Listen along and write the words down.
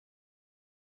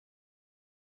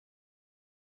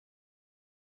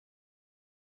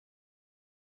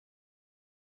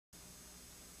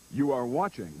You are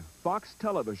watching Fox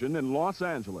Television in Los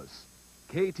Angeles.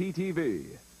 KTTV,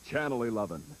 Channel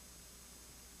 11.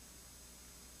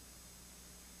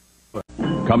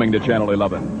 Coming to Channel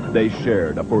 11, they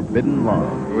shared a forbidden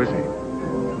love. Who is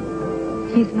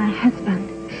he? He's my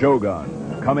husband.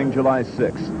 Shogun, coming July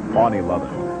 6th on 11.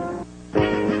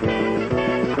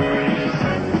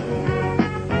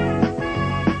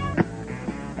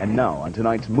 And now on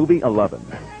tonight's movie 11,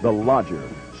 The Lodger,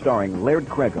 starring Laird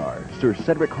Cregar, Sir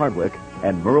Cedric Hardwicke,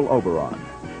 and Merle Oberon.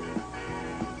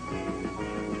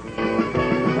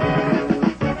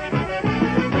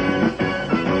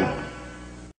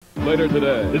 Later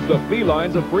today is the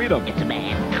Felines of Freedom. It's a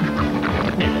man.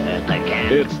 The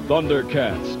cat. It's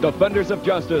ThunderCats, defenders of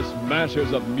justice,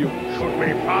 mashers of mutants. Should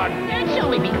be fun. That's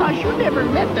only because you never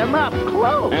met them up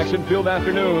close. Action-filled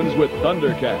afternoons with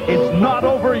ThunderCats. It's not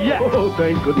over yet. Oh,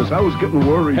 thank goodness. I was getting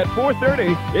worried. At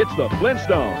 4:30, it's the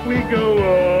Flintstones. We go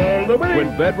all the way.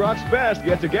 When Bedrock's best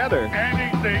get together.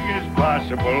 Anything is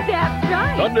possible. That's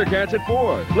right. ThunderCats at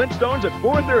 4, Flintstones at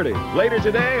 4:30. Later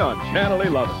today on Channel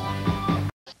 11.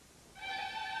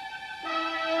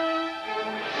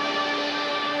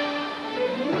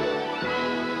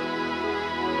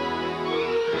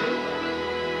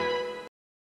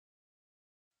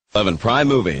 Prime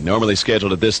movie, normally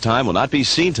scheduled at this time, will not be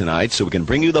seen tonight, so we can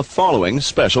bring you the following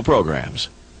special programs.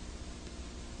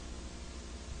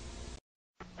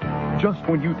 Just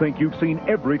when you think you've seen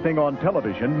everything on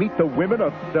television, meet the women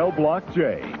of Cell Block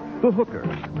J. The hooker,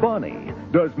 Bonnie,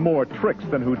 does more tricks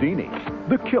than Houdini.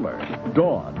 The killer,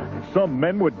 Dawn. Some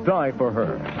men would die for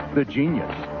her. The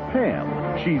genius,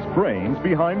 Pam. She's brains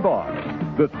behind bars.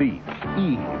 The thief,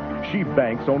 Eve. She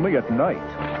banks only at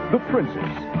night. The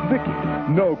princess, Vicky.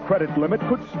 No credit limit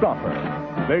could stop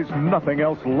her. There's nothing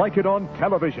else like it on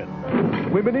television.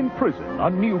 Women in Prison, a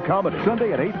new comedy.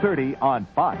 Sunday at 8:30 on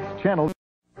Fox Channel.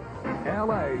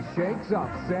 L.A. shakes up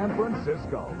San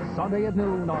Francisco. Sunday at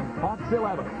noon on Fox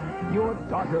 11, your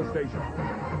Dodger station.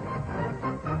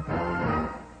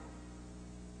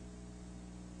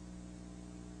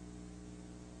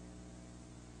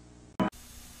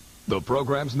 The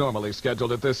programs normally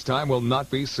scheduled at this time will not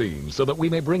be seen, so that we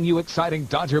may bring you exciting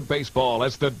Dodger baseball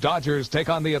as the Dodgers take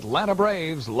on the Atlanta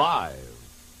Braves live.